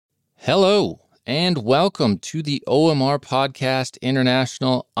Hello, and welcome to the OMR Podcast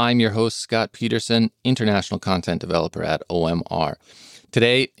International. I'm your host, Scott Peterson, International Content Developer at OMR.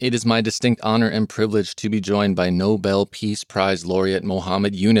 Today, it is my distinct honor and privilege to be joined by Nobel Peace Prize laureate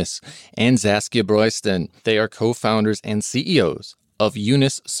Muhammed Yunus and Saskia Bruysten. They are co-founders and CEOs of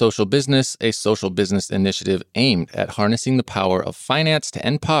Yunus Social Business, a social business initiative aimed at harnessing the power of finance to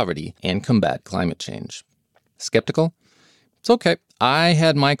end poverty and combat climate change. Skeptical? It's okay. I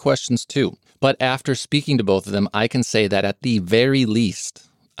had my questions too. But after speaking to both of them, I can say that at the very least,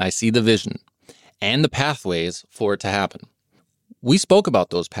 I see the vision and the pathways for it to happen. We spoke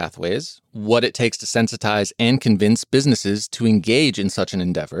about those pathways, what it takes to sensitize and convince businesses to engage in such an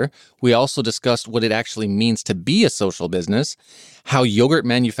endeavor. We also discussed what it actually means to be a social business, how yogurt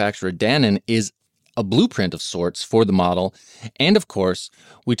manufacturer Dannon is a blueprint of sorts for the model. And of course,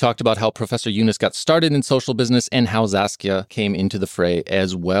 we talked about how Professor Yunus got started in social business and how Saskia came into the fray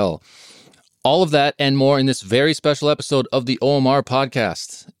as well. All of that and more in this very special episode of the OMR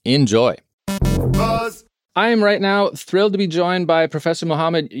Podcast. Enjoy. Buzz. I am right now thrilled to be joined by Professor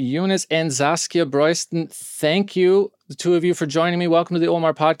Muhammed Yunus and Saskia Bruysten. Thank you, the two of you, for joining me. Welcome to the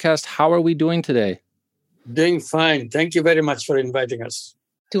OMR Podcast. How are we doing today? Doing fine. Thank you very much for inviting us.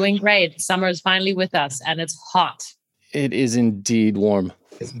 Doing great. Summer is finally with us and it's hot. It is indeed warm.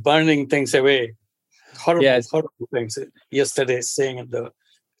 It's burning things away. Horrible things. Yesterday saying in the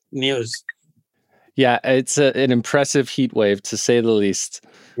news. Yeah, it's an impressive heat wave, to say the least.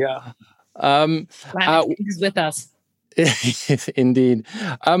 Yeah. Climate is with us. Indeed.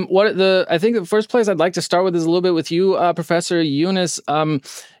 I think the first place I'd like to start with is a little bit with you, Professor Yunus.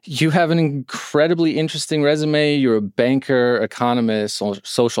 You have an incredibly interesting resume. You're a banker, economist,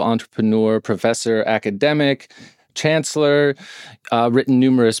 social entrepreneur, professor, academic, chancellor, written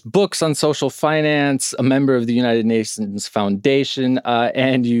numerous books on social finance, a member of the United Nations Foundation,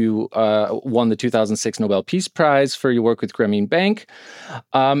 and you won the 2006 Nobel Peace Prize for your work with Grameen Bank.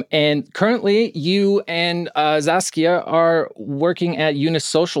 And currently, you and Saskia are working at Yunus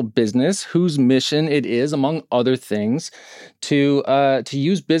Social Business, whose mission it is, among other things, to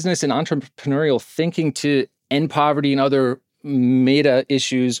use business and entrepreneurial thinking to end poverty and other meta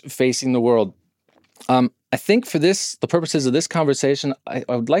issues facing the world. I think for the purposes of this conversation, I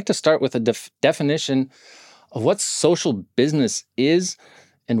would like to start with a definition of what social business is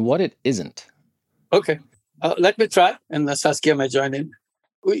and what it isn't. Okay. Let me try, and Saskia may join in.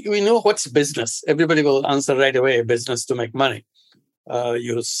 We know what's business. Everybody will answer right away, business to make money.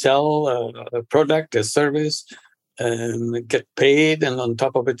 You sell a product, a service, and get paid, and on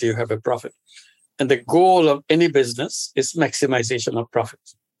top of it, you have a profit. And the goal of any business is maximization of profit.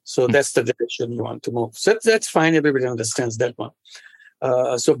 So that's the direction you want to move. So that's fine. Everybody understands that one.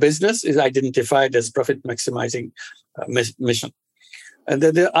 So business is identified as profit maximizing mission. And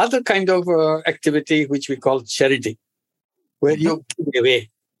then the other kind of activity, which we call charity, where you give away.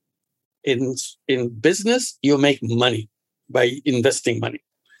 In business, you make money by investing money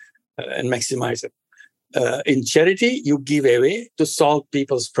and maximize it. In charity, you give away to solve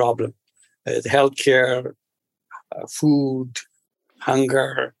people's problem. Healthcare, food,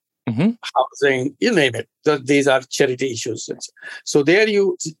 hunger, housing, you name it. These are charity issues. So there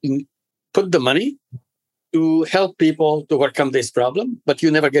you put the money to help people to overcome this problem, but you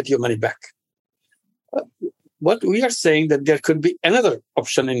never get your money back. What we are saying that there could be another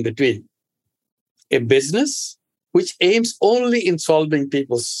option in between. A business which aims only in solving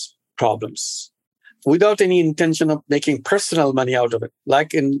people's problems without any intention of making personal money out of it.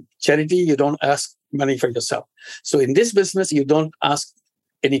 Like in charity, you don't ask money for yourself. So in this business, you don't ask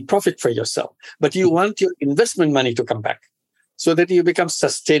any profit for yourself, but you want your investment money to come back so that you become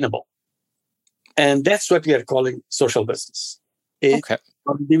sustainable. And that's what we are calling social business. A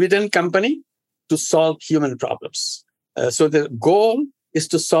dividend company to solve human problems. So the goal is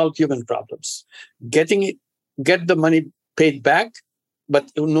to solve human problems. Get the money paid back,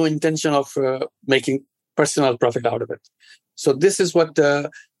 but no intention of making personal profit out of it. So this is what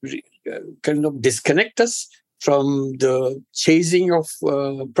kind of disconnect us from the chasing of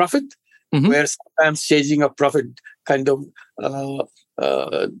profit, where sometimes chasing of profit kind of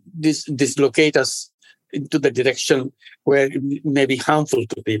dislocate us into the direction where it may be harmful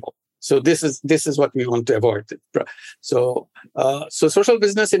to people. So this is what we want to avoid. So social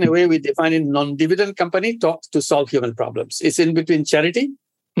business, in a way, we define in non-dividend company to solve human problems. It's in between charity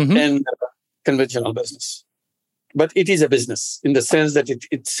and conventional business. But it is a business in the sense that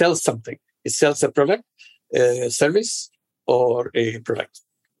it sells something. It sells a product, a service, or a product.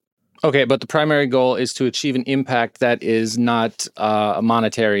 Okay, but the primary goal is to achieve an impact that is not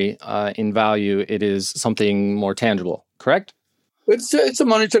monetary in value. It is something more tangible, correct? It's a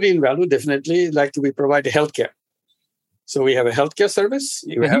monetary value, definitely. Like we provide healthcare. So we have a healthcare service.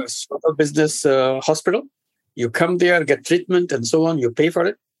 You have a social business hospital. You come there, get treatment and so on. You pay for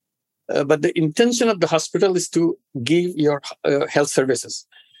it. But the intention of the hospital is to give your health services,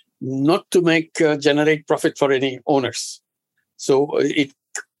 not to generate profit for any owners. So it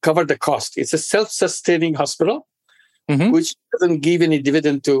covers the cost. It's a self-sustaining hospital, which doesn't give any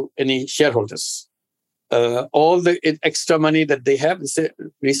dividend to any shareholders. All the extra money that they have is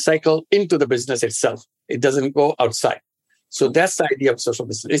recycled into the business itself. It doesn't go outside. So that's the idea of social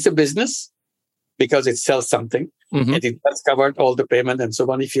business. It's a business because it sells something, and it has covered all the payment and so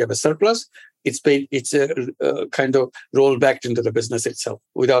on. If you have a surplus, it's paid. It's kind of rolled back into the business itself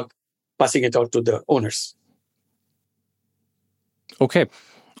without passing it out to the owners. Okay.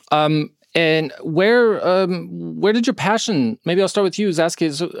 And where did your passion? Maybe I'll start with you,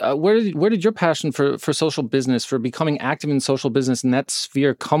 Saskia. So, where did your passion for social business, for becoming active in social business in that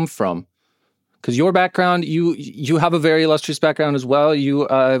sphere, come from? Because your background, you have a very illustrious background as well. You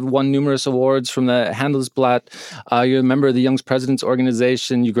won numerous awards from the Handelsblatt. You're a member of the Young Presidents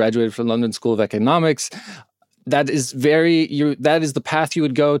Organization. You graduated from London School of Economics. That is the path you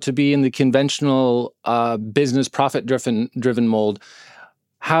would go to be in the conventional business profit-driven mold.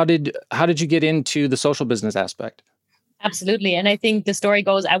 How did you get into the social business aspect? Absolutely. And I think the story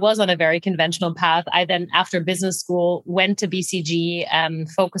goes, I was on a very conventional path. I then, after business school, went to BCG,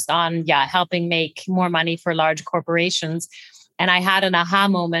 focused on, helping make more money for large corporations. And I had an aha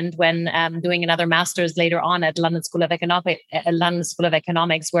moment when doing another master's later on at London School of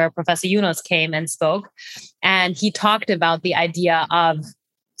Economics, where Professor Yunus came and spoke. And he talked about the idea of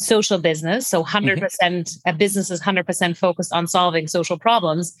social business. So 100%, a business is 100% focused on solving social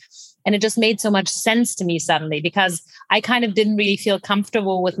problems. And it just made so much sense to me suddenly, because I kind of didn't really feel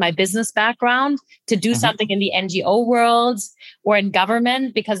comfortable with my business background to do something in the NGO world or in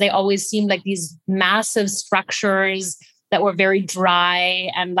government, because they always seemed like these massive structures that were very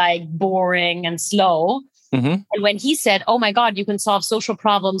dry and like boring and slow. And when he said, oh my God, you can solve social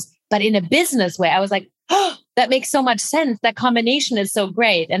problems, but in a business way, I was like, oh, that makes so much sense. That combination is so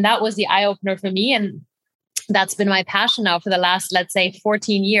great. And that was the eye opener for me. And that's been my passion now for the last, let's say,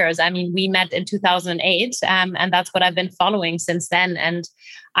 14 years. I mean, we met in 2008, and that's what I've been following since then. And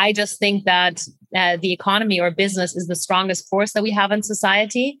I just think that the economy or business is the strongest force that we have in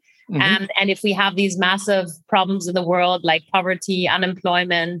society. And if we have these massive problems in the world, like poverty,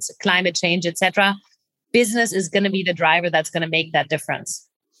 unemployment, climate change, etc., business is going to be the driver that's going to make that difference.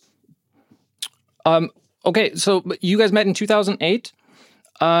 Okay, so you guys met in 2008.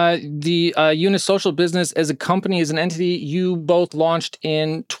 The Yunus Social Business as a company, as an entity, you both launched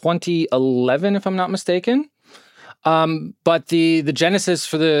in 2011, if I'm not mistaken. But the genesis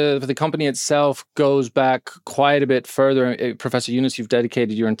for the company itself goes back quite a bit further. Professor Yunus, you've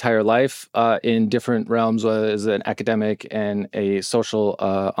dedicated your entire life in different realms as an academic and a social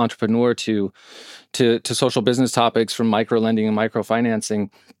entrepreneur to social business topics, from micro lending and microfinancing.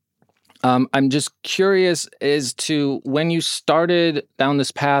 I'm just curious as to when you started down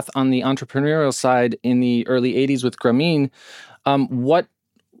this path on the entrepreneurial side in the early 80s with Grameen, what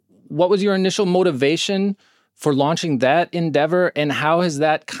was your initial motivation for launching that endeavor, and how has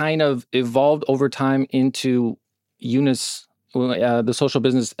that kind of evolved over time into Yunus, the social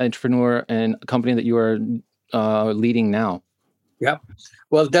business entrepreneur and company that you are leading now? Yeah,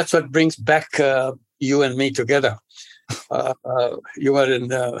 well, that's what brings back you and me together. You were in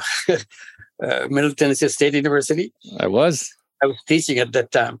Middle Tennessee State University. I was teaching at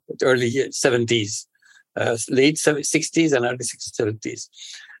that time, early 70s, late 60s and early 70s.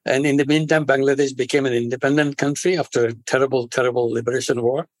 And in the meantime, Bangladesh became an independent country after a terrible, terrible liberation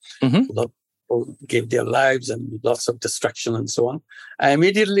war. A lot of people gave their lives and lots of destruction and so on. I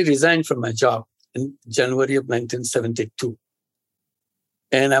immediately resigned from my job in January of 1972.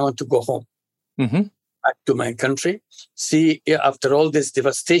 And I want to go home. Back to my country, see, after all this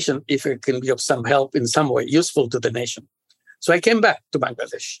devastation, if it can be of some help in some way, useful to the nation. So I came back to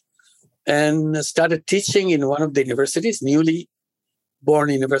Bangladesh and started teaching in one of the universities, newly born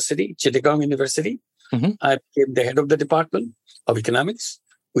university, Chittagong University. I became the head of the Department of Economics,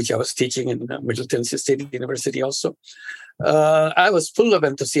 which I was teaching in Middle Tennessee State University also. I was full of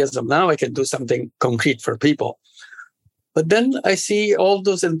enthusiasm. Now I can do something concrete for people. But then I see all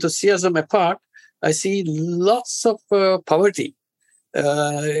those enthusiasm apart. I see lots of poverty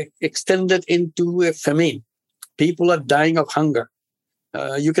extended into a famine. People are dying of hunger.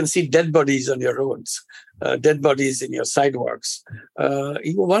 You can see dead bodies on your roads, dead bodies in your sidewalks.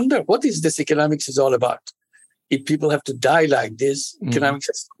 You wonder, what is this economics is all about? If people have to die like this, economics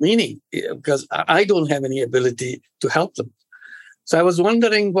has meaning, because I don't have any ability to help them. So I was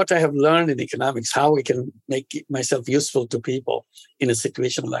wondering what I have learned in economics, how I can make myself useful to people in a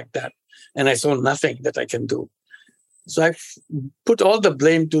situation like that. And I saw nothing that I can do. So I put all the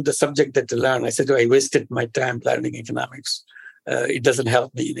blame to the subject that I learned. I said, I wasted my time learning economics. It doesn't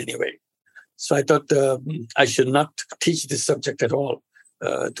help me in any way. So I thought I should not teach this subject at all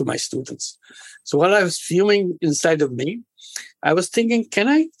to my students. So while I was fuming inside of me, I was thinking, can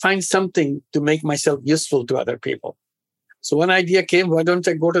I find something to make myself useful to other people? So one idea came, why don't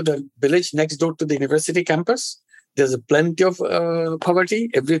I go to the village next door to the university campus? There's plenty of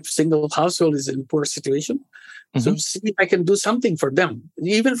poverty. Every single household is in a poor situation. Mm-hmm. So see if I can do something for them.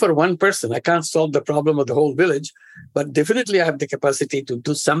 Even for one person, I can't solve the problem of the whole village, but definitely I have the capacity to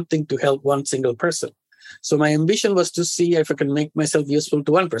do something to help one single person. So my ambition was to see if I can make myself useful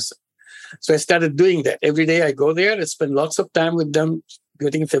to one person. So I started doing that. Every day I go there, I spend lots of time with them,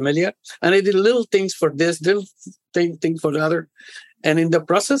 getting familiar. And I did little things for this, little thing for the other. And in the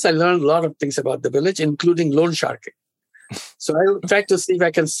process, I learned a lot of things about the village, including loan sharking. So I tried to see if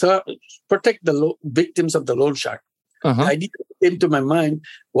I can protect the victims of the loan shark. Uh-huh. The idea came to my mind,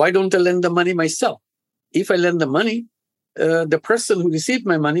 why don't I lend the money myself? If I lend the money, the person who received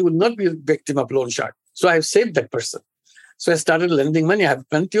my money will not be a victim of loan shark. So I've saved that person. So I started lending money. I have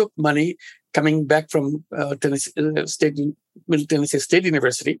plenty of money coming back from Middle Tennessee State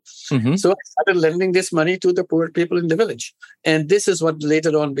University. Mm-hmm. So I started lending this money to the poor people in the village. And this is what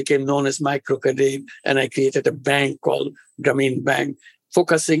later on became known as microcredit. And I created a bank called Grameen Bank,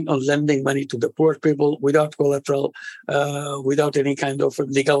 focusing on lending money to the poor people without collateral, without any kind of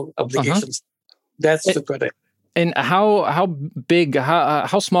legal obligations. Uh-huh. That's what I... And how big,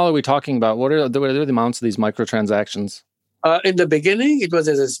 how small are we talking about? What are the amounts of these microtransactions? In the beginning, it was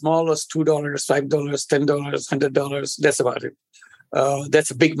as small as $2, $5, $10, $100. That's about it.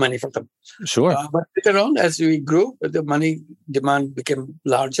 That's big money for them. Sure. But later on, as we grew, the money demand became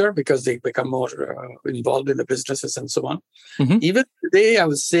larger because they become more involved in the businesses and so on. Mm-hmm. Even today, I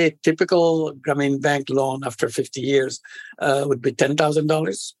would say typical Grameen Bank loan after 50 years would be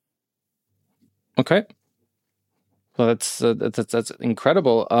 $10,000. Okay. Well, that's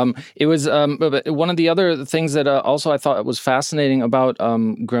incredible. It was one of the other things that also I thought was fascinating about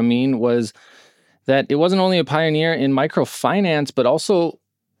Grameen was that it wasn't only a pioneer in microfinance, but also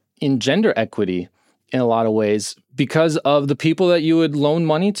in gender equity in a lot of ways because of the people that you would loan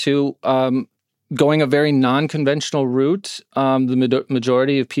money to, going a very non-conventional route. The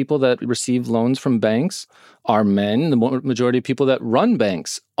majority of people that receive loans from banks are men. The majority of people that run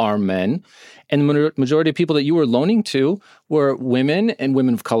banks are men. And the majority of people that you were loaning to were women and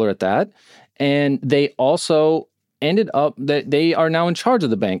women of color at that. And they also ended up that they are now in charge of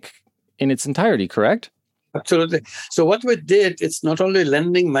the bank in its entirety, correct? Absolutely. So what we did, it's not only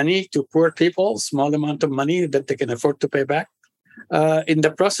lending money to poor people, small amount of money that they can afford to pay back. In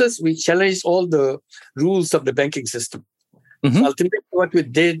the process, we challenged all the rules of the banking system. Mm-hmm. So ultimately, what we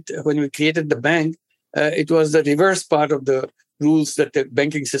did when we created the bank, it was the reverse part of the rules that the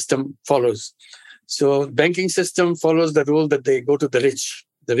banking system follows. So banking system follows the rule that they go to the rich.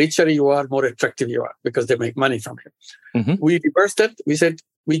 The richer you are, more attractive you are because they make money from you. Mm-hmm. We reversed it. We said,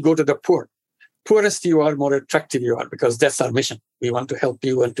 we go to the poor. Poorest you are, more attractive you are because that's our mission. We want to help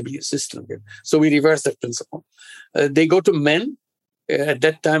you and to be assistant here. So we reverse that principle. They go to men. At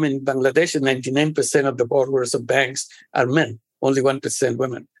that time in Bangladesh, 99% of the borrowers of banks are men, only 1%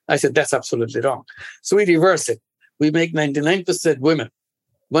 women. I said, that's absolutely wrong. So we reverse it. We make 99% women,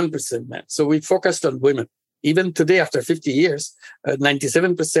 1% men. So we focused on women. Even today, after 50 years,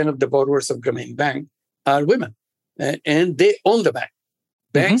 97% of the borrowers of Grameen Bank are women. And they own the bank.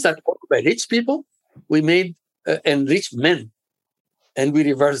 Banks are owned by rich people. We made and rich men. And we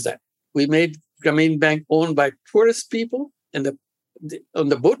reversed that. We made Grameen Bank owned by poorest people. And on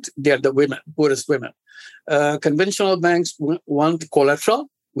the book, they are the women, poorest women. Conventional banks want collateral.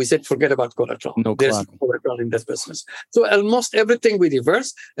 We said, forget about collateral. There's collateral in this business. So almost everything we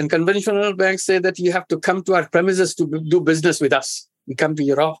reverse. And conventional banks say that you have to come to our premises to do business with us. We come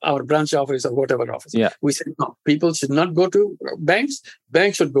to our branch office or whatever office. Yeah. We said, no, people should not go to banks.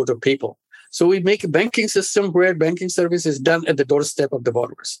 Banks should go to people. So we make a banking system where banking service is done at the doorstep of the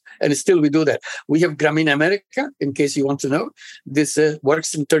borrowers. And still we do that. We have Grameen America, in case you want to know. This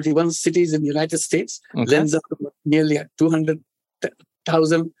works in 31 cities in the United States, lends up to nearly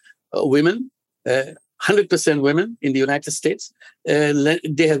 200,000 women, 100% women in the United States.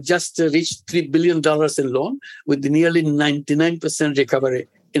 They have just reached $3 billion in loan with nearly 99% recovery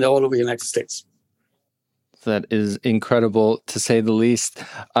in all of the United States. That is incredible, to say the least.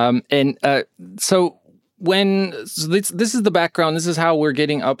 So So this is the background. This is how we're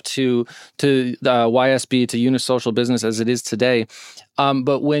getting up to the YSB, to Yunus Social Business as it is today.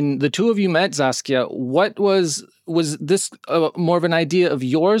 But when the two of you met, Saskia, what was this more of an idea of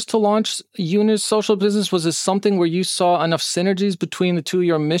yours to launch Yunus Social Business? Was this something where you saw enough synergies between the two of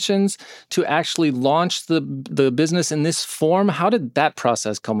your missions to actually launch the business in this form? How did that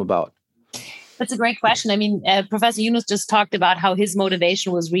process come about? That's a great question. I mean, Professor Yunus just talked about how his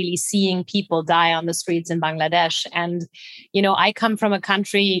motivation was really seeing people die on the streets in Bangladesh. And, I come from a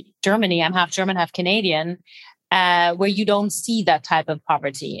country, Germany, I'm half German, half Canadian, where you don't see that type of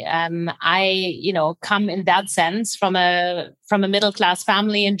poverty. I come in that sense from a middle-class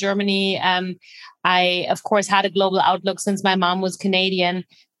family in Germany. I, of course, had a global outlook since my mom was Canadian,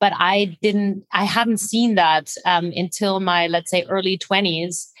 but I hadn't seen that until my, let's say, early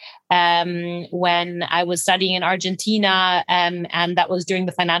 20s. When I was studying in Argentina, and that was during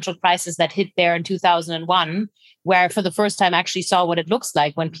the financial crisis that hit there in 2001, where for the first time I actually saw what it looks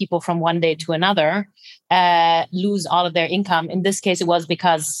like when people from one day to another lose all of their income. In this case, it was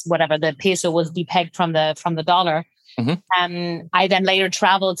because the peso was depegged from the dollar. Mm-hmm. I then later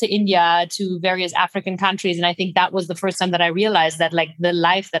traveled to India, to various African countries. And I think that was the first time that I realized that the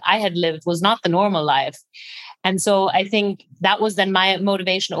life that I had lived was not the normal life. And so I think that was then my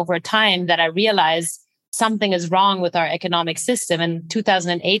motivation over time, that I realized something is wrong with our economic system. And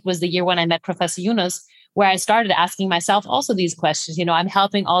 2008 was the year when I met Professor Yunus, where I started asking myself also these questions. I'm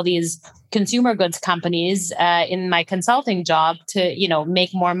helping all these consumer goods companies in my consulting job to, make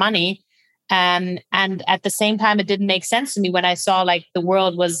more money. And at the same time, it didn't make sense to me when I saw the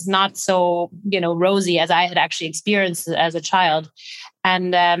world was not so, rosy as I had actually experienced as a child.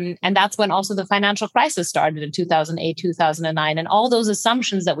 And that's when also the financial crisis started in 2008, 2009. And all those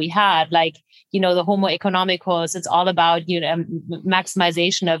assumptions that we had, the homo economicus, it's all about,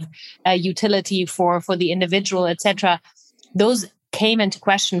 maximization of utility for the individual, etc. Those came into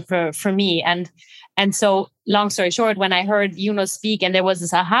question for me. And so long story short, when I heard Yunus speak and there was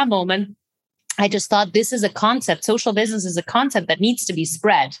this aha moment, I just thought this is a concept. Social business is a concept that needs to be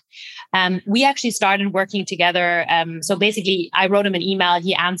spread. We actually started working together. So basically, I wrote him an email.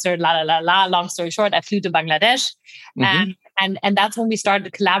 He answered, Long story short, I flew to Bangladesh. Mm-hmm. And that's when we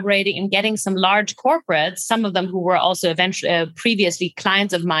started collaborating and getting some large corporates, some of them who were also eventually previously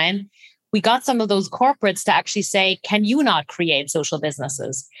clients of mine. We got some of those corporates to actually say, can you not create social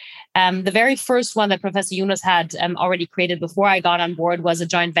businesses? The very first one that Professor Yunus had already created before I got on board was a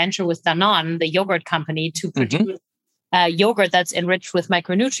joint venture with Danone, the yogurt company, to produce yogurt that's enriched with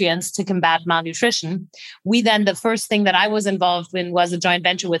micronutrients to combat malnutrition. The first thing that I was involved in was a joint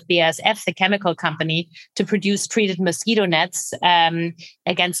venture with BASF, the chemical company, to produce treated mosquito nets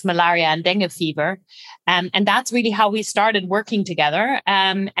against malaria and dengue fever. And that's really how we started working together.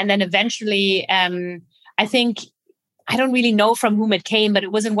 And then eventually, I think, I don't really know from whom it came, but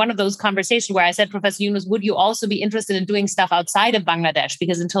it was in one of those conversations where I said, Professor Yunus, would you also be interested in doing stuff outside of Bangladesh?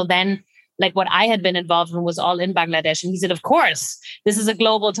 Because until then, what I had been involved in was all in Bangladesh. And he said, of course, this is a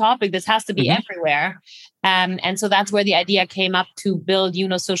global topic. This has to be everywhere. And so that's where the idea came up to build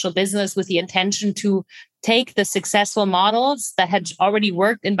Yunus Social Business, with the intention to take the successful models that had already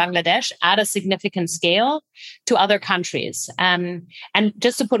worked in Bangladesh at a significant scale to other countries. And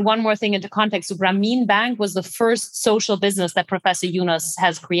just to put one more thing into context, so Grameen Bank was the first social business that Professor Yunus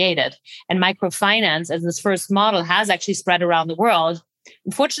has created. And microfinance, as this first model, has actually spread around the world.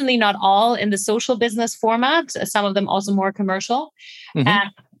 Unfortunately, not all in the social business format, some of them also more commercial. Mm-hmm.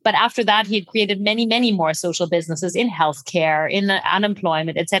 But after that, he had created many, many more social businesses in healthcare, in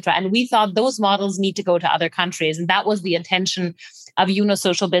unemployment, etc. And we thought those models need to go to other countries. And that was the intention of Yunus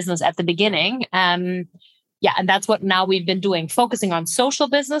Social Business at the beginning. And that's what now we've been doing, focusing on social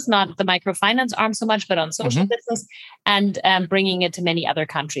business, not the microfinance arm so much, but on social business, and bringing it to many other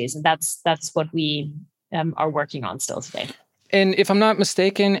countries. And that's what we are working on still today. And if I'm not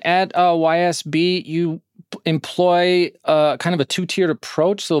mistaken, at YSB, you employ kind of a two-tiered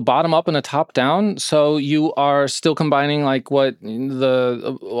approach, so bottom up and a top down. So you are still combining a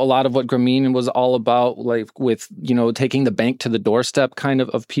lot of what Grameen was all about, with taking the bank to the doorstep kind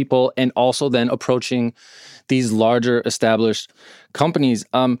of people, and also then approaching these larger established companies.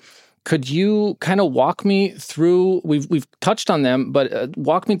 Could you kind of walk me through? We've touched on them, but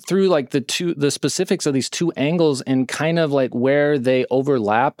walk me through the specifics of these two angles and kind of where they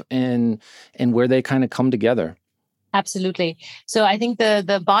overlap and where they kind of come together. Absolutely. So I think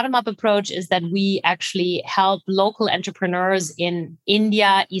the bottom up approach is that we actually help local entrepreneurs in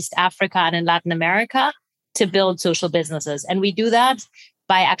India, East Africa, and in Latin America to build social businesses, and we do that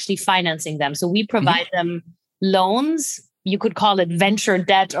by actually financing them. So we provide them loans you could call it venture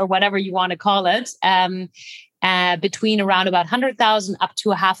debt or whatever you want to call it, between around about $100,000 up to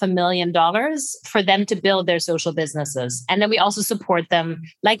 $500,000 for them to build their social businesses. And then we also support them,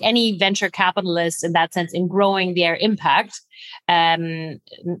 like any venture capitalist in that sense, in growing their impact.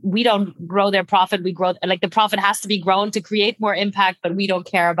 We don't grow their profit. We grow, like, the profit has to be grown to create more impact, but we don't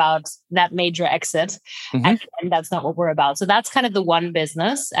care about that major exit. And that's not what we're about. So that's kind of the one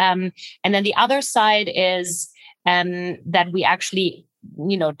business. And then the other side is that we actually,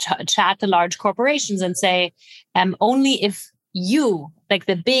 chat to large corporations and say, only if you, like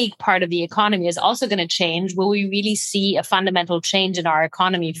the big part of the economy, is also going to change, will we really see a fundamental change in our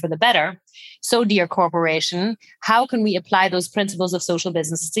economy for the better. So, dear corporation, how can we apply those principles of social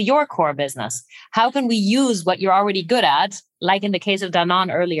business to your core business? How can we use what you're already good at, like in the case of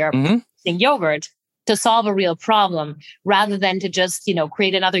Danone earlier, producing yogurt, to solve a real problem, rather than to just,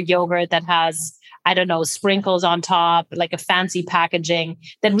 create another yogurt that has, I don't know, sprinkles on top, like a fancy packaging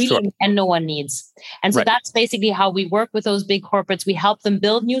that really and no one needs. And so that's basically how we work with those big corporates. We help them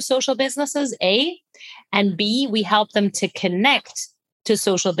build new social businesses, A, and B, we help them to connect to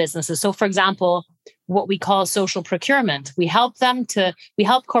social businesses. So, for example, what we call social procurement, we help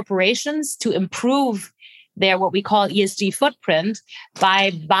corporations to improve their what we call ESG footprint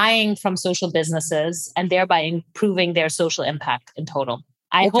by buying from social businesses and thereby improving their social impact in total.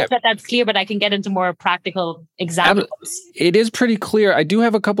 I hope that that's clear, but I can get into more practical examples. It is pretty clear. I do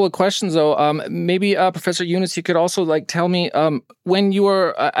have a couple of questions, though. Maybe Professor Yunus, you could also tell me when you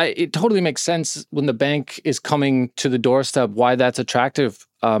were. It totally makes sense when the bank is coming to the doorstep, why that's attractive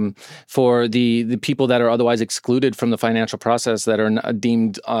for the people that are otherwise excluded from the financial process, that are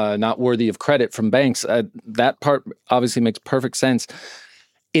deemed not worthy of credit from banks. That part obviously makes perfect sense.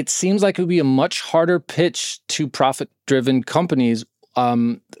 It seems like it would be a much harder pitch to profit-driven companies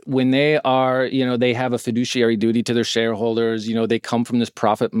when they are, they have a fiduciary duty to their shareholders. They come from this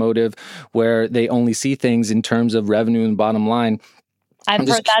profit motive where they only see things in terms of revenue and bottom line. I've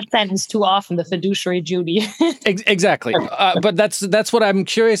heard that sentence too often, the fiduciary duty. Exactly. But that's what I'm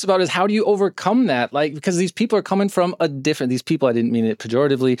curious about, is how do you overcome that? Because these people are coming from these people, I didn't mean it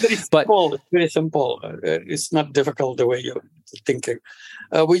pejoratively. Very simple. It's not difficult the way you're thinking.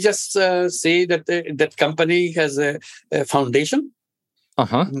 We just say that that company has a foundation.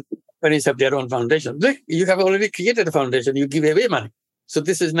 Companies have their own foundation. Look, you have already created a foundation. You give away money. So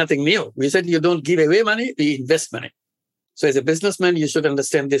this is nothing new. We said you don't give away money, you invest money. So as a businessman, you should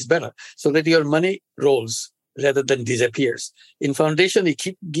understand this better, so that your money rolls rather than disappears. In foundation, you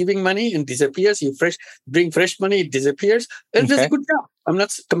keep giving money and disappears. You bring fresh money, it disappears. And that's a good job. I'm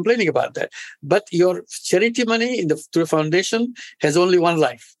not complaining about that. But your charity money through foundation has only one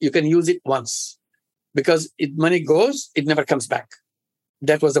life. You can use it once, because money goes, it never comes back.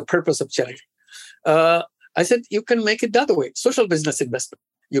 That was the purpose of charity. I said, you can make it the other way. Social business investment.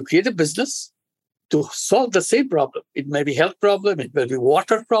 You create a business to solve the same problem. It may be health problem, it may be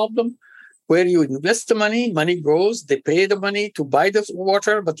water problem, where you invest the money grows, they pay the money to buy the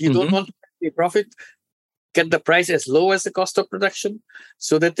water, but you don't want to pay profit. Get the price as low as the cost of production,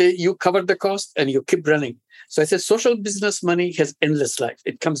 so that you cover the cost and you keep running. So I said, social business money has endless life.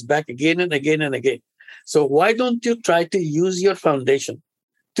 It comes back again and again and again. So why don't you try to use your foundation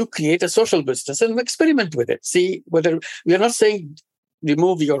to create a social business and experiment with it? See whether, we are not saying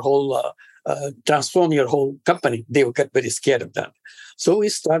remove your whole, transform your whole company. They will get very scared of that. So we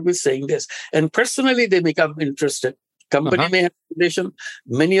start with saying this. And personally, they become interested. Company may have a foundation.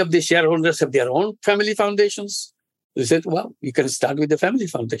 Many of the shareholders have their own family foundations. We said, well, you can start with the family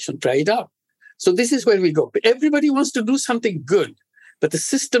foundation, try it out. So this is where we go. Everybody wants to do something good, but the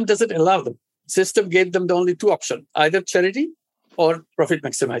system doesn't allow them. System gave them the only two options, either charity or profit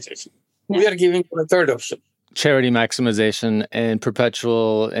maximization. Yeah. We are giving a third option. Charity maximization and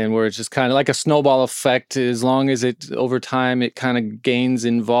perpetual, and where it's just kind of like a snowball effect. As long as it, over time, it kind of gains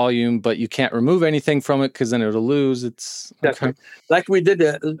in volume, but you can't remove anything from it because then it'll lose. It's okay. Like we did,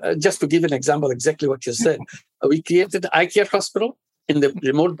 just to give an example, exactly what you said. We created the eye care hospital in the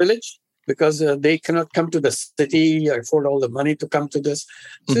remote village, because they cannot come to the city or afford all the money to come to this.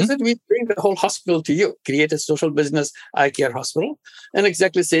 So we said, we bring the whole hospital to you, create a social business eye care hospital. And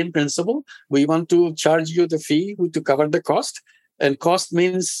exactly same principle. We want to charge you the fee to cover the cost. And cost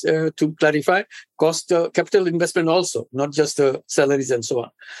means, to clarify, cost capital investment also, not just salaries and so on.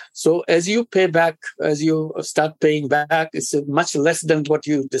 So as you pay back, as you start paying back, it's much less than what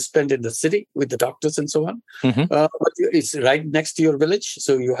you spend in the city with the doctors and so on. But it's right next to your village,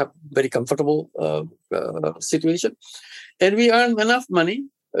 so you have very comfortable situation. And we earn enough money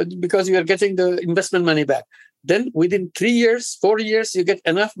because we are getting the investment money back. then within 3 years, 4 years, you get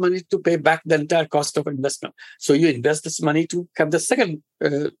enough money to pay back the entire cost of investment. So you invest this money to have the second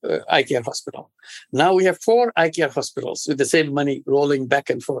eye care hospital. Now we have 4 eye care hospitals with the same money rolling back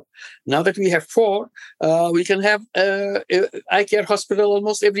and forth. Now that we have 4, we can have eye care hospital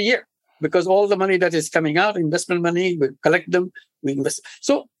almost every year, because all the money that is coming out, investment money, we collect them, we invest.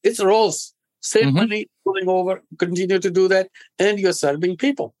 So it rolls. Same money rolling over, continue to do that, and you're serving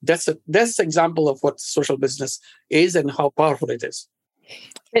people. That's an example of what social business is and how powerful it is.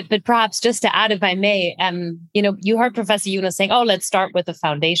 But perhaps just to add, if I may, you heard Professor Yunus saying, "Oh, let's start with a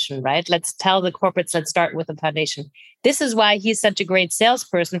foundation, right? Let's tell the corporates, let's start with a foundation." This is why he's such a great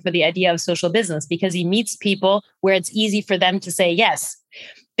salesperson for the idea of social business, because he meets people where it's easy for them to say yes,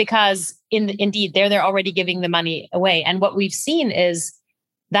 because indeed they're already giving the money away. And what we've seen is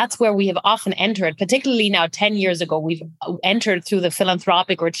that's where we have often entered, particularly now 10 years ago, we've entered through the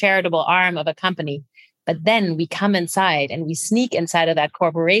philanthropic or charitable arm of a company. But then we come inside and we sneak inside of that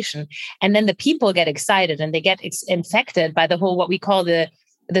corporation. And then the people get excited and they get infected by the whole, what we call the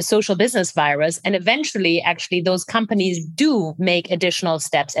social business virus. And eventually, actually, those companies do make additional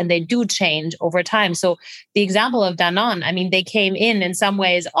steps and they do change over time. So the example of Danone, I mean, they came in some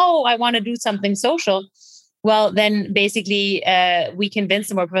ways, "Oh, I want to do something social." Well, then basically we convinced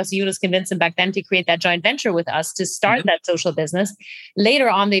them, or Professor Yunus convinced them back then, to create that joint venture with us to start that social business.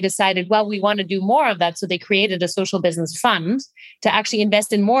 Later on, they decided, well, we want to do more of that. So they created a social business fund to actually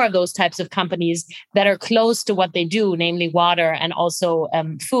invest in more of those types of companies that are close to what they do, namely water and also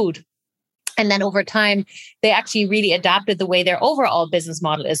food. And then over time, they actually really adapted the way their overall business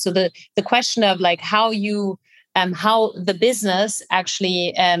model is. So the question of like how the business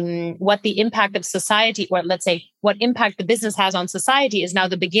actually, what the impact of society, or let's say what impact the business has on society, is now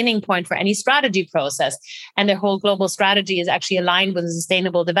the beginning point for any strategy process. And their whole global strategy is actually aligned with the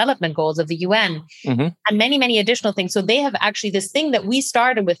Sustainable Development Goals of the UN and many, many additional things. So they have actually, this thing that we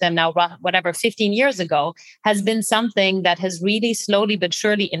started with them now, 15 years ago, has been something that has really slowly but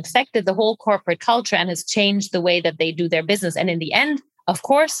surely infected the whole corporate culture and has changed the way that they do their business. And in the end, of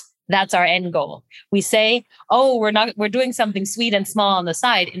course, that's our end goal. We say, "Oh, we're doing something sweet and small on the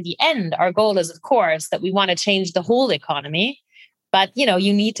side." In the end, our goal is, of course, that we want to change the whole economy. But,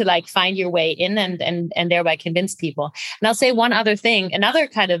 you need to like find your way in and thereby convince people. And I'll say one other thing, another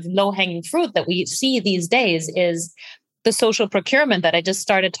kind of low-hanging fruit that we see these days is the social procurement that I just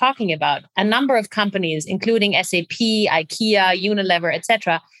started talking about. A number of companies, including SAP, IKEA, Unilever,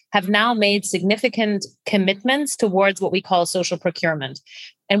 etc., have now made significant commitments towards what we call social procurement.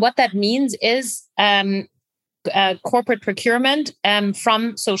 And what that means is corporate procurement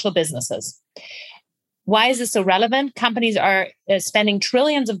from social businesses. Why is this so relevant? Companies are spending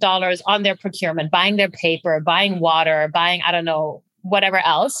trillions of dollars on their procurement, buying their paper, buying water, buying, I don't know, whatever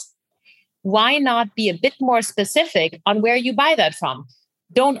else. Why not be a bit more specific on where you buy that from?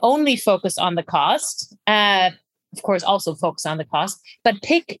 Don't only focus on the cost. Of course, also focus on the cost, but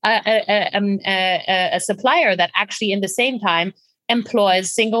pick a supplier that actually, in the same time, employs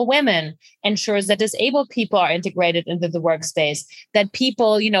single women, ensures that disabled people are integrated into the workspace, that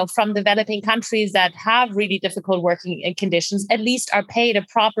people, from developing countries that have really difficult working conditions at least are paid a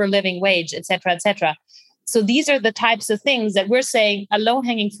proper living wage, et cetera, et cetera. So these are the types of things that we're saying a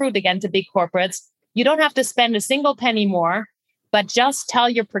low-hanging fruit again to big corporates. You don't have to spend a single penny more, but just tell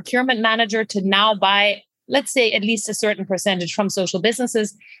your procurement manager to now buy, let's say, at least a certain percentage from social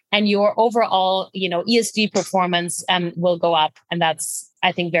businesses, and your overall, ESG performance will go up. And that's,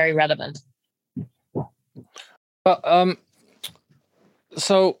 I think, very relevant. Well,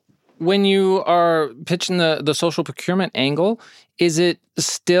 so when you are pitching the social procurement angle, is it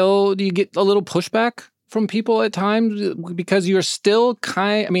still, do you get a little pushback from people at times? Because you're still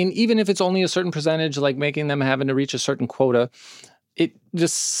even if it's only a certain percentage, like making them having to reach a certain quota, it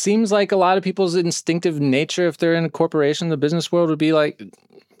just seems like a lot of people's instinctive nature, if they're in a corporation, the business world, would be like,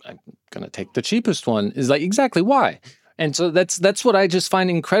 I'm going to take the cheapest one. Is like, exactly why? And so that's what I just find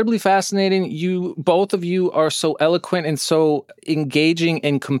incredibly fascinating. Both of you are so eloquent and so engaging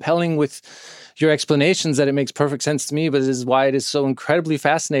and compelling with your explanations that it makes perfect sense to me. But this is why it is so incredibly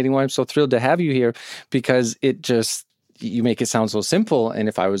fascinating, why I'm so thrilled to have you here, because you make it sound so simple. And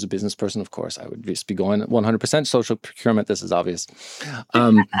if I was a business person, of course, I would just be going 100% social procurement. This is obvious.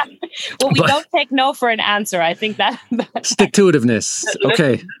 Well, we don't take no for an answer. I think that stick-to-itiveness.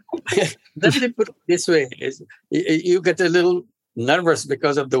 Okay. Let me put it this way. You get a little nervous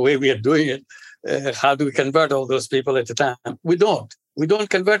because of the way we are doing it. How do we convert all those people at a time? We don't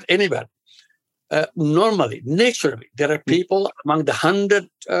convert anybody. Normally, naturally, there are people among the 100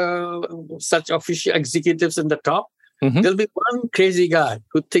 such official executives in the top. Mm-hmm. There'll be one crazy guy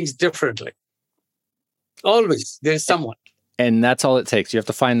who thinks differently. Always, there's someone. And that's all it takes. You have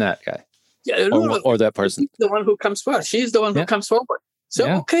to find that guy. Yeah, or that person. She's the one who comes first. She's the one who comes forward. So,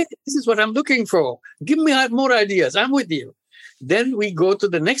 okay, this is what I'm looking for. Give me more ideas. I'm with you. Then we go to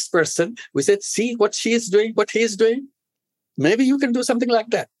the next person. We said, see what she is doing, what he is doing. Maybe you can do something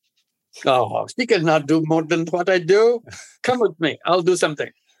like that. Oh, she cannot do more than what I do. Come with me. I'll do something.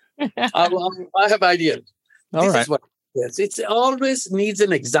 I have ideas. This is what it is. It always needs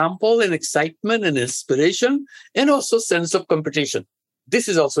an example, and excitement, and inspiration, and also sense of competition. This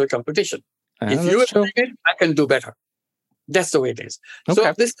is also a competition. If you are doing it, I can do better. That's the way it is. Okay.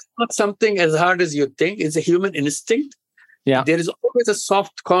 So this is not something as hard as you think. It's a human instinct. Yeah. There is always a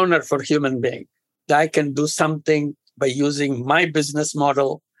soft corner for human being. I can do something by using my business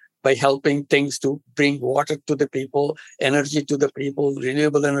model, by helping things to bring water to the people, energy to the people,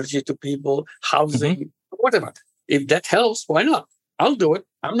 renewable energy to people, housing, whatever. If that helps, why not? I'll do it.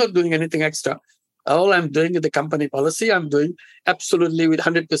 I'm not doing anything extra. All I'm doing is the company policy. I'm doing absolutely with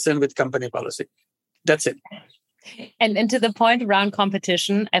 100% with company policy. That's it. And to the point around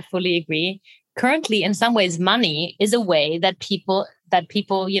competition, I fully agree. Currently, in some ways, money is a way that people,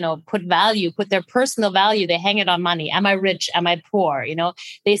 put their personal value, they hang it on money. Am I rich? Am I poor?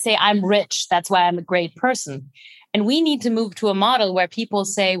 They say I'm rich. That's why I'm a great person. And we need to move to a model where people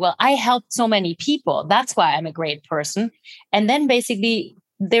say, well, I helped so many people. That's why I'm a great person. And then basically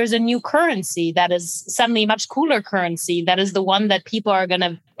there's a new currency that is suddenly a much cooler currency. That is the one that people are going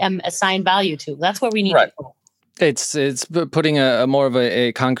to assign value to. That's where we need to go. It's putting a more of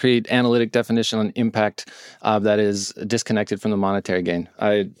a concrete analytic definition on impact that is disconnected from the monetary gain.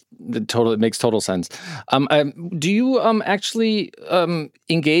 It makes total sense. Do you actually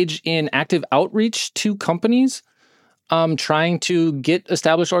engage in active outreach to companies, trying to get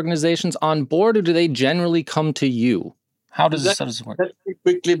established organizations on board, or do they generally come to you? How does this work? Let me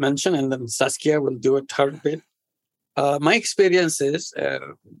quickly mention, and then Saskia will do a third bit. My experience is,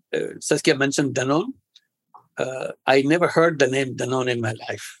 Saskia mentioned Danone. I never heard the name Danone in my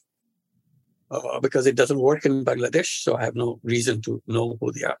life because it doesn't work in Bangladesh, so I have no reason to know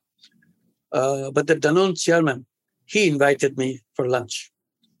who they are. But the Danone chairman, he invited me for lunch.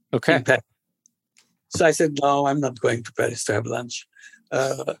 Okay. So I said, no, I'm not going to Paris to have lunch.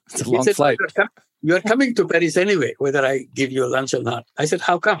 It's a long flight. You are coming to Paris anyway, whether I give you lunch or not. I said,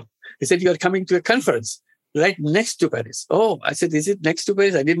 how come? He said, you are coming to a conference right next to Paris. Oh, I said, is it next to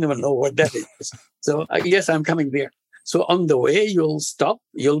Paris? I didn't even know what that is. So yes, I'm coming there. So on the way, you'll stop.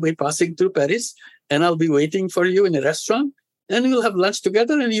 You'll be passing through Paris, and I'll be waiting for you in a restaurant, and we'll have lunch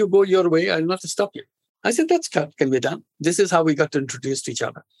together, and you go your way. I'll not stop you. I said, that can be done. This is how we got introduced to each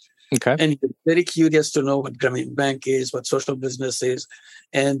other. Okay. And he's very curious to know what Grameen Bank is, what social business is.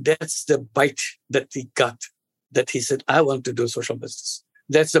 And that's the bite that he got, that he said, I want to do social business.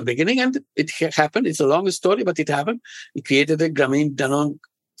 That's the beginning. And it happened. It's a long story, but it happened. He created a Grameen Danone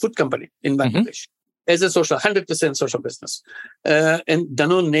food company in Bangladesh as a 100% social business. And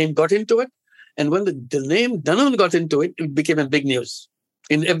Danone name got into it. And when the name Danone got into it, it became a big news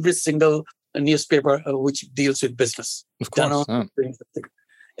in every single newspaper which deals with business. Of course. Danone,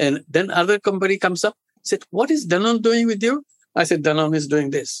 and then other company comes up, said, what is Danone doing with you? I said, Danone is doing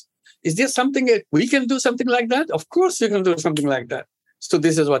this. Is there something that we can do something like that? Of course you can do something like that. So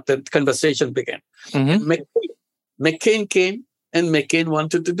this is what the conversation began. McCain came, and McCain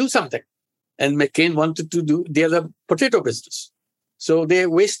wanted to do something. And McCain wanted to do the other potato business. So they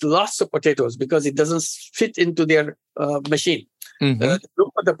waste lots of potatoes because it doesn't fit into their machine. Look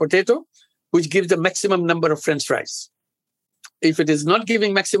at the potato, which gives the maximum number of French fries. If it is not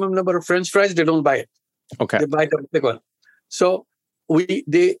giving maximum number of French fries, they don't buy it. Okay. They buy the big one. So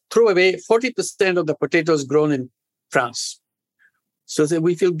they throw away 40% of the potatoes grown in France. So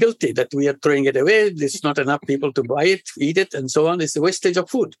we feel guilty that we are throwing it away. There's not enough people to buy it, eat it, and so on. It's a wastage of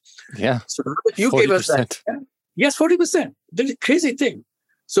food. Yeah. So you 40%. Gave us that. Yes, 40%. That's a crazy thing.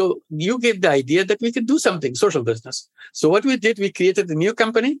 So you gave the idea that we could do something, social business. So what we did, we created a new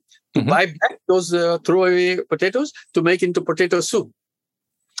company to buy back those throwaway potatoes to make into potato soup.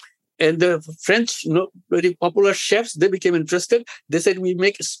 And the French, very popular chefs, they became interested. They said, we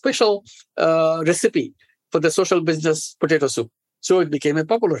make a special recipe for the social business potato soup. So it became a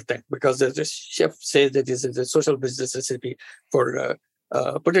popular thing because the chef says that this is a social business recipe for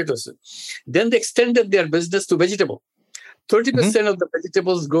potato soup. Then they extended their business to vegetable. 30% of the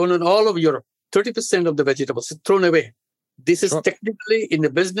vegetables grown in all of Europe, 30% of the vegetables thrown away. This is technically in the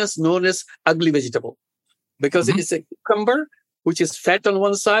business known as ugly vegetable because it is a cucumber, which is fat on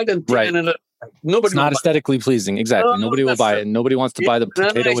one side and thin on another side. It's not aesthetically pleasing. Exactly. Nobody will buy it. Nobody wants to buy the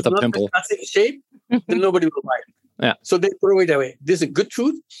potato with a pimple. Shape, then nobody will buy it. Yeah. So they throw it away. This is good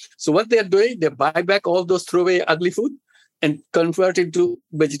food. So what they're doing, they buy back all those throwaway ugly food and convert it to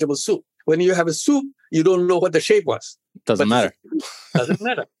vegetable soup. When you have a soup, you don't know what the shape was. Doesn't matter. Doesn't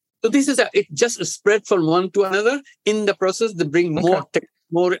matter. So this is it just spread from one to another. In the process, they bring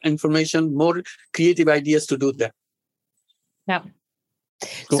more information, more creative ideas to do that. Yeah.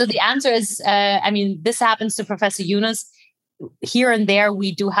 Cool. So the answer is, this happens to Professor Yunus. Here and there,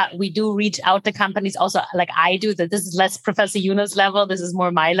 we do reach out to companies. Also, like I do, that this is less Professor Yunus level. This is more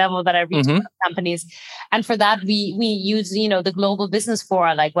my level that I reach out to companies. And for that, we use, the global business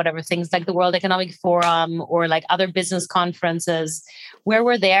fora, like whatever things like the World Economic Forum or like other business conferences where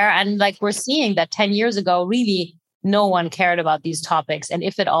we're there. And like we're seeing that 10 years ago, really no one cared about these topics. And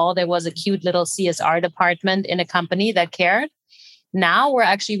if at all, there was a cute little CSR department in a company that cared. Now we're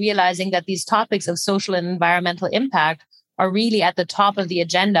actually realizing that these topics of social and environmental impact are really at the top of the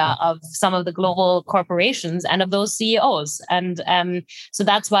agenda of some of the global corporations and of those CEOs. And so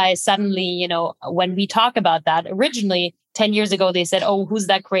that's why suddenly, when we talk about that, originally 10 years ago, they said, oh, who's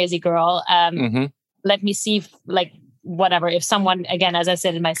that crazy girl? Let me see if someone, again, as I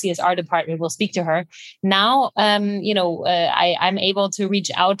said, in my CSR department will speak to her. Now, I'm able to reach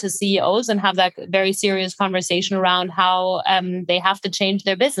out to CEOs and have that very serious conversation around how they have to change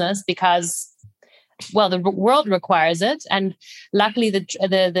their business because the world requires it, and luckily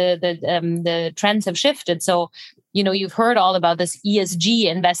the trends have shifted. So, you've heard all about this ESG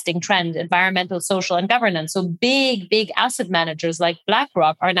investing trend, environmental, social, and governance. So, big asset managers like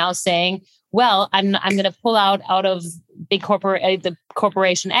BlackRock are now saying, "Well, I'm going to pull out of big the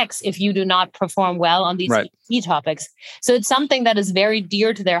corporation X if you do not perform well on these ESG topics." So, it's something that is very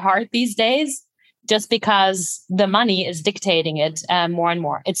dear to their heart these days, just because the money is dictating it more and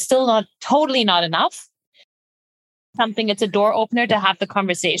more. It's still totally not enough. It's a door opener to have the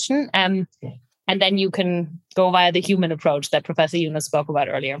conversation. And then you can go via the human approach that Professor Yunus spoke about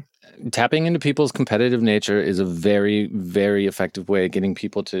earlier. Tapping into people's competitive nature is a very, very effective way of getting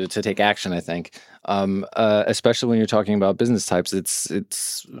people to take action, I think. Especially when you're talking about business types,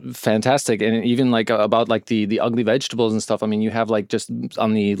 it's fantastic. And even like about like the ugly vegetables and stuff. I mean, you have like just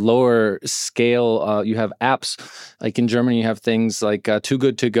on the lower scale, you have apps. Like in Germany, you have things like Too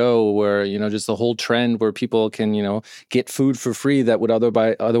Good To Go, where, just the whole trend where people can, get food for free that would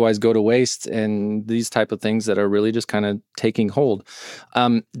otherwise go to waste, and these type of things that are really just kind of taking hold.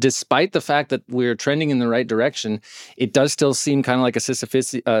 Despite the fact that we're trending in the right direction, it does still seem kind of like a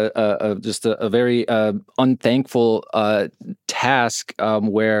Sisyphus, just a very unthankful task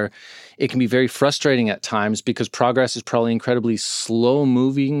where it can be very frustrating at times because progress is probably incredibly slow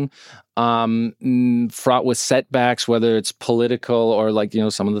moving, fraught with setbacks, whether it's political or like,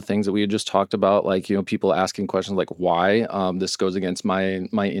 some of the things that we had just talked about, like, people asking questions like why this goes against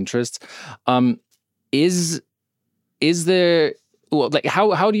my interests. Is there, like,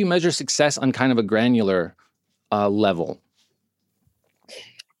 how do you measure success on kind of a granular level?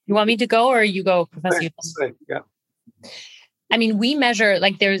 You want me to go or you go, Professor Yunus? Yeah. I mean, we measure,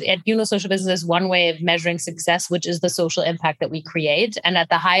 like there's at Yunus Social Business, one way of measuring success, which is the social impact that we create. And at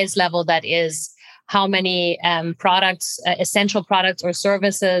the highest level, that is how many products, essential products or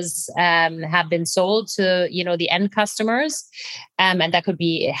services have been sold to, the end customers. And that could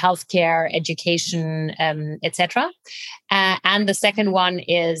be healthcare, education, etc. And the second one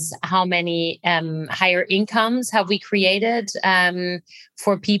is how many higher incomes have we created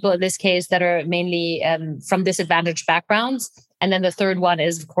for people, in this case, that are mainly from disadvantaged backgrounds. And then the third one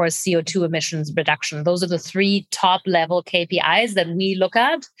is, of course, CO2 emissions reduction. Those are the three top level KPIs that we look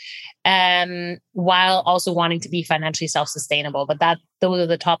at, while also wanting to be financially self-sustainable. But those are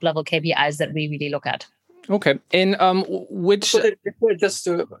the top level KPIs that we really look at. Okay. And which... Just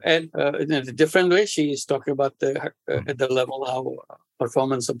to add, in a different way, she is talking about at the level how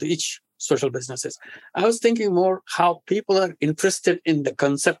performance of each social businesses. I was thinking more how people are interested in the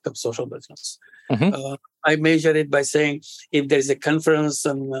concept of social business. Mm-hmm. I measure it by saying if there is a conference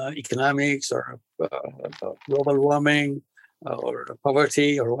on economics or global warming or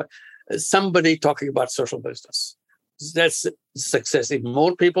poverty or what, somebody talking about social business. That's success. If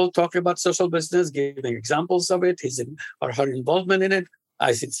more people talk about social business, giving examples of it, his or her involvement in it,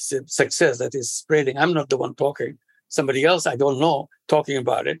 I see it's a success that is spreading. I'm not the one talking. Somebody else I don't know talking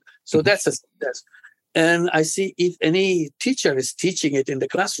about it. So mm-hmm. That's a success. And I see if any teacher is teaching it in the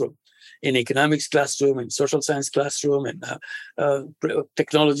classroom, in economics classroom, in social science classroom, in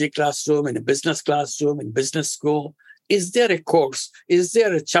technology classroom, in a business classroom, in business school, is there a course? Is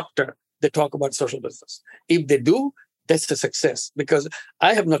there a chapter that talk about social business? If they do, that's a success, because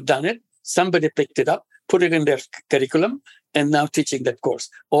I have not done it. Somebody picked it up, put it in their curriculum, and now teaching that course.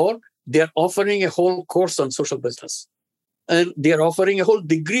 Or they're offering a whole course on social business. And they're offering a whole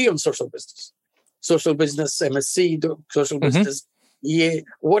degree on social business. Social business, MSc, social business, EA,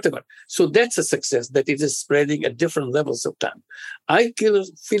 whatever. So that's a success, that it is spreading at different levels of time. I feel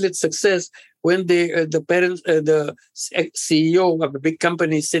it's success when the parents, the CEO of a big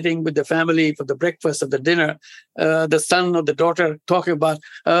company sitting with the family for the breakfast or the dinner, the son or the daughter talking about,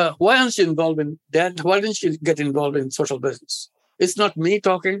 why aren't you involved in that? Why didn't you get involved in social business? It's not me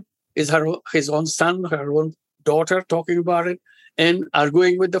talking. It's his own son, her own daughter talking about it and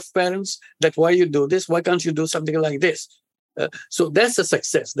arguing with the parents that why you do this? Why can't you do something like this? So that's a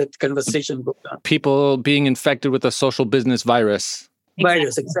success, that conversation goes on. People being infected with a social business virus.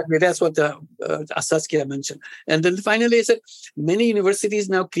 Virus, exactly. That's what Saskia mentioned. And then finally, I said, many universities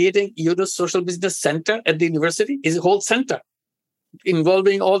now creating Yunus Social Business Center at the university is a whole center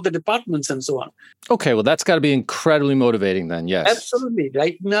involving all the departments and so on. Okay, well, that's got to be incredibly motivating then, yes. Absolutely.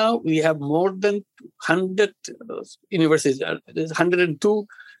 Right now, we have more than 100 universities. There's 102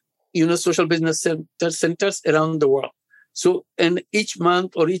 Yunus Social Business centers around the world. So, and each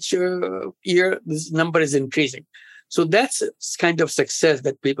month or each year, this number is increasing. So that's kind of success,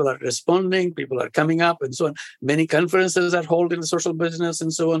 that people are responding, people are coming up and so on. Many conferences are held in social business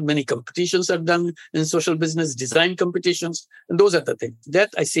and so on. Many competitions are done in social business, design competitions. And those are the things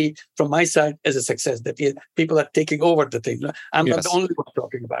that I see from my side as a success, that people are taking over the thing. I'm not the only one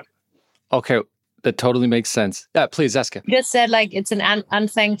talking about it. Okay. That totally makes sense. Yeah, please, Saskia. You just said it's an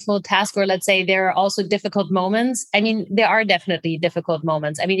unthankful task, or let's say there are also difficult moments. I mean, there are definitely difficult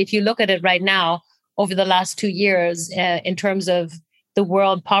moments. I mean, if you look at it right now, over the last 2 years, in terms of the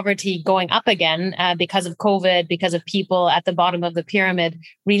world poverty going up again because of COVID, because of people at the bottom of the pyramid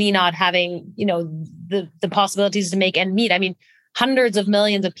really not having, the possibilities to make ends meet. I mean, hundreds of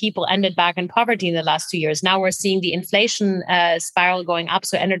millions of people ended back in poverty in the last 2 years. Now we're seeing the inflation spiral going up.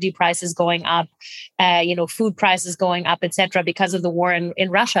 So energy prices going up, food prices going up, etc., because of the war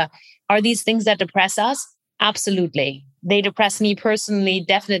in Russia. Are these things that depress us? Absolutely. They depress me personally,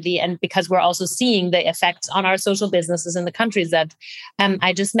 definitely. And because we're also seeing the effects on our social businesses in the countries that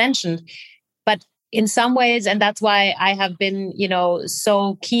I just mentioned. But in some ways, and that's why I have been,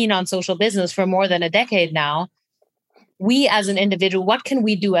 so keen on social business for more than a decade now, we as an individual, what can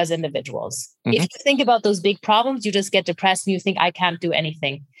we do as individuals? Mm-hmm. If you think about those big problems, you just get depressed and you think, I can't do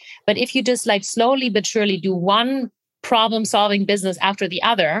anything. But if you just slowly but surely do one problem-solving business after the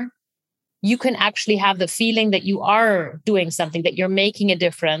other, you can actually have the feeling that you are doing something, that you're making a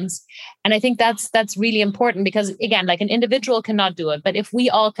difference. And I think that's really important because, again, an individual cannot do it. But if we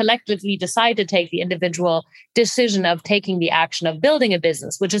all collectively decide to take the individual decision of taking the action of building a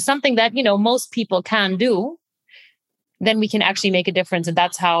business, which is something that, most people can do, then we can actually make a difference. And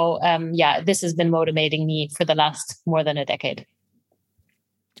that's how, this has been motivating me for the last more than a decade.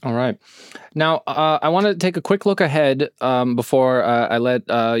 All right. Now, I want to take a quick look ahead before I let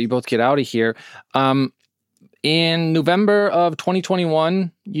you both get out of here. In November of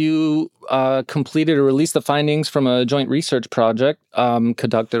 2021, you completed or released the findings from a joint research project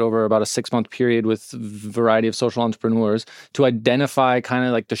conducted over about a 6-month period with a variety of social entrepreneurs to identify kind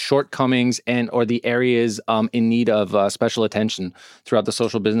of the shortcomings or the areas in need of special attention throughout the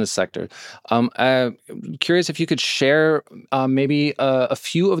social business sector. Curious if you could share maybe a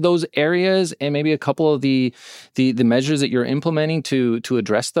few of those areas and maybe a couple of the measures that you're implementing to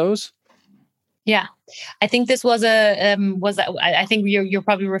address those. Yeah, I think this was I think you're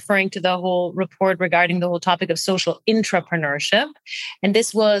probably referring to the whole report regarding the whole topic of social intrapreneurship. And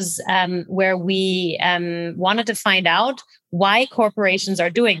this was where we wanted to find out why corporations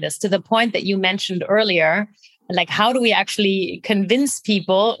are doing this, to the point that you mentioned earlier. How do we actually convince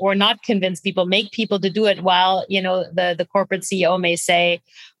people or not convince people, make people to do it while, the corporate CEO may say,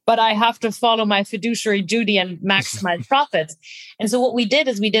 but I have to follow my fiduciary duty and maximize profits. And so what we did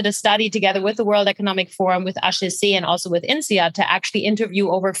is we did a study together with the World Economic Forum, with HEC, and also with INSEAD to actually interview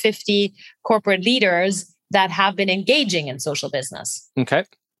over 50 corporate leaders that have been engaging in social business. Okay.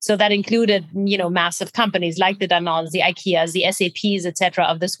 So that included, massive companies like the Danones, the IKEAs, the SAPs, et cetera,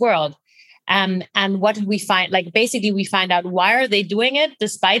 of this world. And what did we find? Basically, we find out why are they doing it,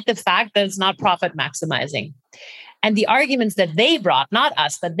 despite the fact that it's not profit maximizing. And the arguments that they brought, not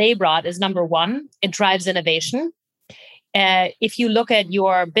us, that they brought is, number one, it drives innovation. If you look at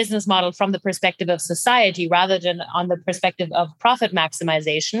your business model from the perspective of society rather than on the perspective of profit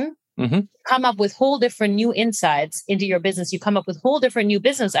maximization, come up with whole different new insights into your business. You come up with whole different new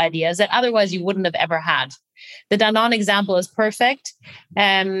business ideas that otherwise you wouldn't have ever had. The Danone example is perfect.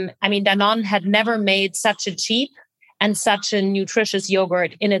 Danone had never made such a cheap and such a nutritious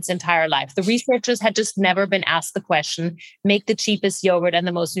yogurt in its entire life. The researchers had just never been asked the question, make the cheapest yogurt and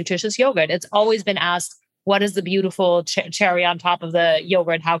the most nutritious yogurt. It's always been asked, what is the beautiful cherry on top of the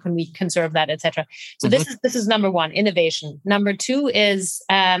yogurt? How can we conserve that, etc.? So this is number one, innovation. Number two is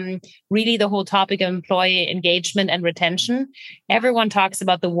really the whole topic of employee engagement and retention. Everyone talks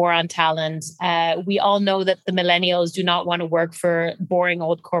about the war on talent. We all know that the millennials do not want to work for boring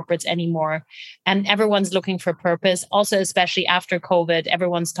old corporates anymore. And everyone's looking for purpose. Also, especially after COVID,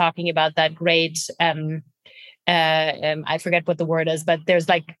 everyone's talking about that great, I forget what the word is, but there's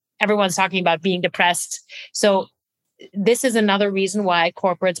like, everyone's talking about being depressed. So this is another reason why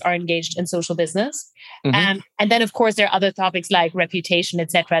corporates are engaged in social business. And then, of course, there are other topics like reputation,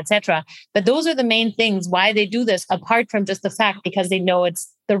 et cetera, et cetera. But those are the main things why they do this, apart from just the fact because they know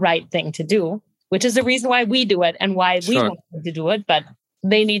it's the right thing to do, which is the reason why we do it and why we want them to do it. But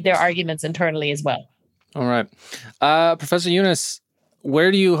they need their arguments internally as well. All right. Professor Yunus,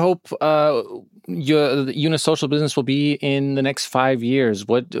 where do you hope your Yunus Social Business will be in the next 5 years?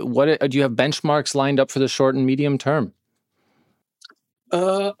 What do you have benchmarks lined up for the short and medium term?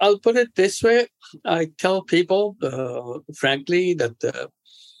 I'll put it this way. I tell people, frankly, that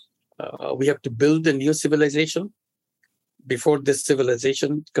we have to build a new civilization before this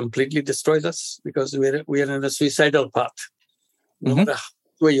civilization completely destroys us, because we are in a suicidal path, no matter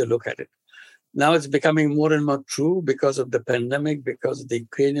how you look at it. Now it's becoming more and more true because of the pandemic, because of the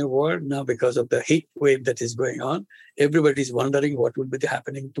Ukrainian war, now because of the heat wave that is going on. Everybody's wondering what will be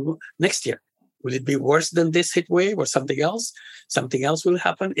happening to next year. Will it be worse than this heat wave or something else? Something else will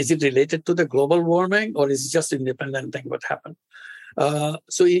happen. Is it related to the global warming, or is it just independent thing what happened?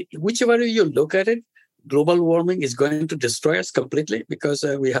 So whichever way you look at it, global warming is going to destroy us completely because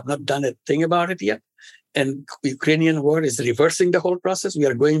we have not done a thing about it yet. And Ukrainian war is reversing the whole process. We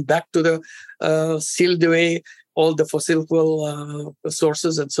are going back to the sealed away all the fossil fuel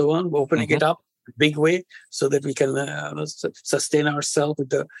sources and so on, opening it up big way so that we can sustain ourselves with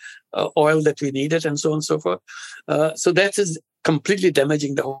the oil that we needed and so on and so forth. So that is completely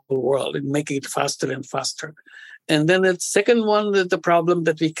damaging the whole world and making it faster and faster. And then the second one is the problem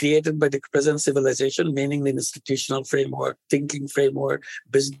that we created by the present civilization, meaning the institutional framework, thinking framework,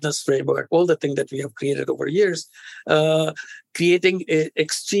 business framework, all the things that we have created over years, creating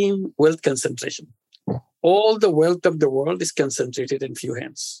extreme wealth concentration. All the wealth of the world is concentrated in few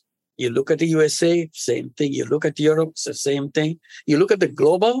hands. You look at the USA, same thing. You look at Europe, it's the same thing. You look at the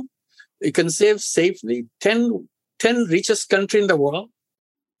global, you can save safely 10 richest country in the world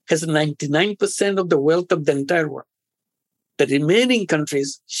has 99% of the wealth of the entire world. The remaining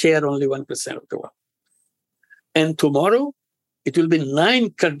countries share only 1% of the wealth. And tomorrow, it will be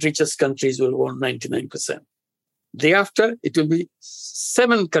 9 richest countries will own 99%. Day after, it will be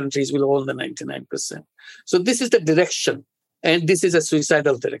 7 countries will own the 99%. So this is the direction. And this is a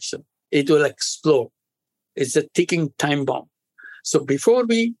suicidal direction. It will explode. It's a ticking time bomb. So before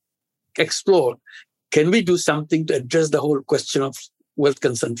we explode, can we do something to address the whole question of wealth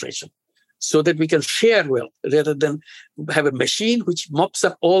concentration so that we can share wealth rather than have a machine which mops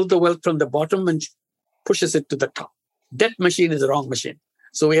up all the wealth from the bottom and pushes it to the top? That machine is the wrong machine.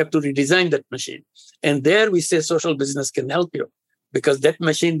 So we have to redesign that machine. And there we say social business can help you because that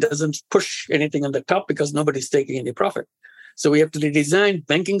machine doesn't push anything on the top because nobody's taking any profit. So we have to redesign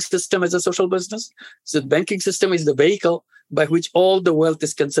banking system as a social business. So the banking system is the vehicle by which all the wealth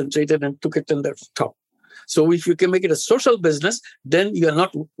is concentrated and took it on the top. So if you can make it a social business, then you are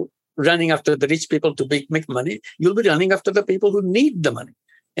not running after the rich people to make money. You'll be running after the people who need the money.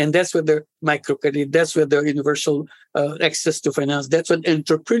 And that's where the microcredit, that's where the universal access to finance, that's when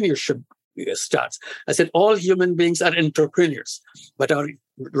entrepreneurship starts. I said all human beings are entrepreneurs, but our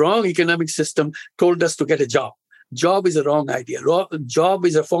wrong economic system told us to get a job. Job is a wrong idea. Job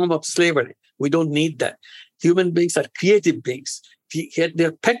is a form of slavery. We don't need that. Human beings are creative beings.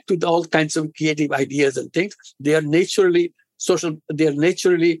 They're packed with all kinds of creative ideas and things. They are naturally social. They are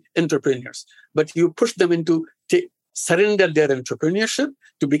naturally entrepreneurs. But you push them into surrender their entrepreneurship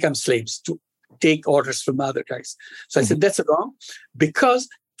to become slaves, to take orders from other guys. So I said that's wrong because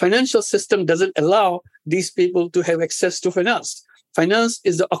financial system doesn't allow these people to have access to finance. Finance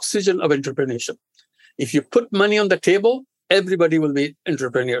is the oxygen of entrepreneurship. If you put money on the table, everybody will be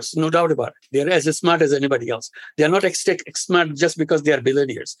entrepreneurs, no doubt about it. They're as smart as anybody else. They are not smart just because they are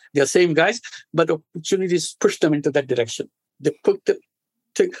billionaires. They are same guys, but opportunities push them into that direction. They put the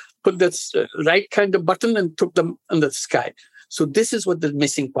right kind of button and took them in the sky. So this is what the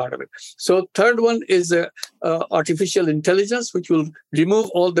missing part of it. So third one is artificial intelligence, which will remove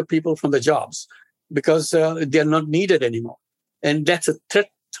all the people from the jobs because they are not needed anymore. And that's a threat.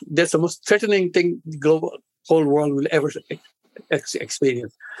 That's the most threatening thing whole world will ever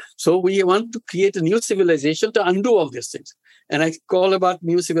experience. So we want to create a new civilization to undo all these things. And I call about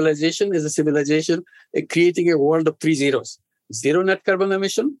new civilization as a civilization creating a world of 3 zeros. 0 net carbon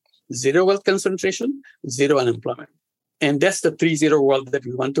emission, 0 wealth concentration, 0 unemployment. And that's the 3-0 world that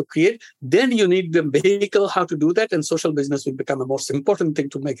we want to create. Then you need the vehicle how to do that, and social business will become the most important thing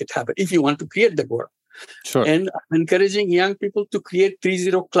to make it happen if you want to create that world. Sure. And I'm encouraging young people to create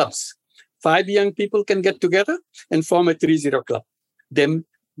 3-0 clubs. 5 young people can get together and form a 3-0 club. Then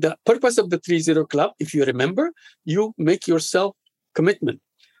the purpose of the 3-0 club, if you remember, you make yourself commitment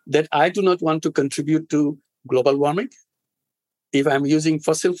that I do not want to contribute to global warming. If I'm using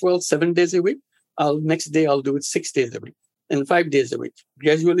fossil fuels 7 days a week, next day I'll do it 6 days a week and 5 days a week,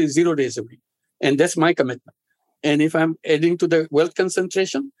 gradually 0 days a week. And that's my commitment. And if I'm adding to the wealth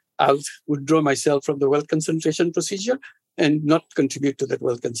concentration, I'll withdraw myself from the wealth concentration procedure and not contribute to that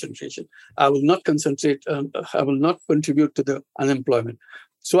wealth concentration. I will not contribute to the unemployment.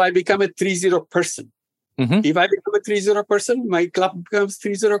 So I become a 3-0 person. Mm-hmm. If I become a 3-0 person, my club becomes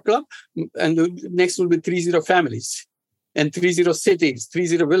 3-0 club, and the next will be 3-0 families, and 3-0 cities,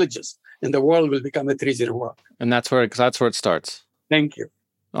 3-0 villages, and the world will become a 3-0 world. And that's where it starts. Thank you.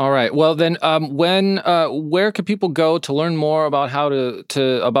 All right. Well, then, where can people go to learn more about how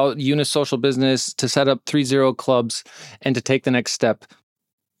about Yunus Social Business, to set up 3-0 clubs, and to take the next step?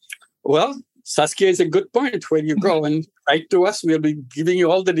 Well, Saskia is a good point. Where you go and write to us, we'll be giving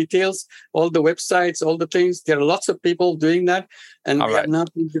you all the details, all the websites, all the things. There are lots of people doing that, and we have now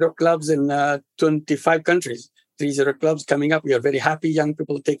 3-0 clubs in 25 countries. 3-0 clubs coming up. We are very happy. Young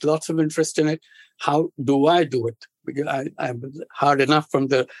people take lots of interest in it. How do I do it? Because I'm hard enough from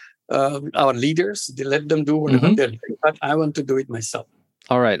our leaders. They let them do whatever they're doing, but I want to do it myself.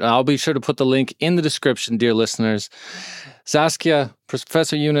 All right. I'll be sure to put the link in the description, dear listeners. Saskia,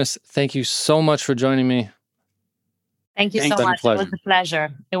 Professor Yunus, thank you so much for joining me. Thank you so much.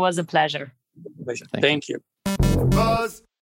 It was a pleasure. Thank you. Buzz.